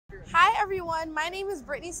everyone, my name is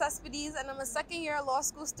Brittany Cespedes and I'm a second-year law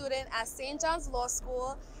school student at St. John's Law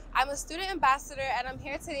School. I'm a student ambassador and I'm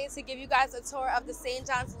here today to give you guys a tour of the St.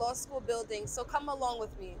 John's Law School building, so come along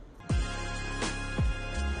with me.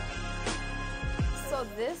 So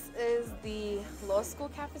this is the law school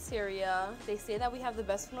cafeteria. They say that we have the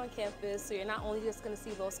best food on campus, so you're not only just going to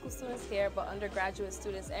see law school students here, but undergraduate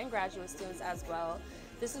students and graduate students as well.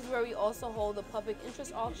 This is where we also hold a public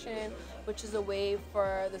interest auction, which is a way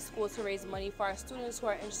for the school to raise money for our students who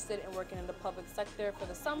are interested in working in the public sector for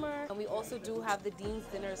the summer. And we also do have the Dean's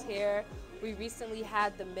Dinners here. We recently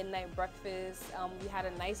had the midnight breakfast. We had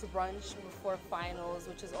a nice brunch before finals,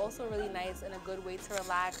 which is also really nice and a good way to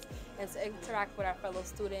relax and to interact with our fellow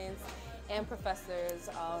students and professors,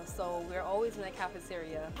 so we're always in the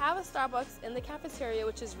cafeteria. We have a Starbucks in the cafeteria,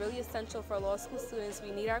 which is really essential for law school students.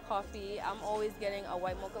 We need our coffee. I'm always getting a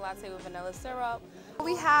white mocha latte with vanilla syrup.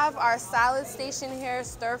 We have our salad station here,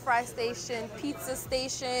 stir fry station, pizza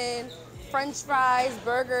station, French fries,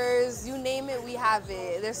 burgers, you name it, we have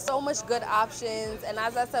it. There's so much good options, and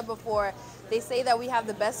as I said before, they say that we have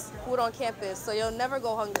the best food on campus, so you'll never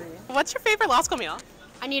go hungry. What's your favorite law school meal?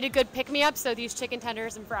 I need a good pick-me-up, so these chicken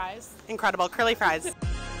tenders and fries. Incredible, curly fries.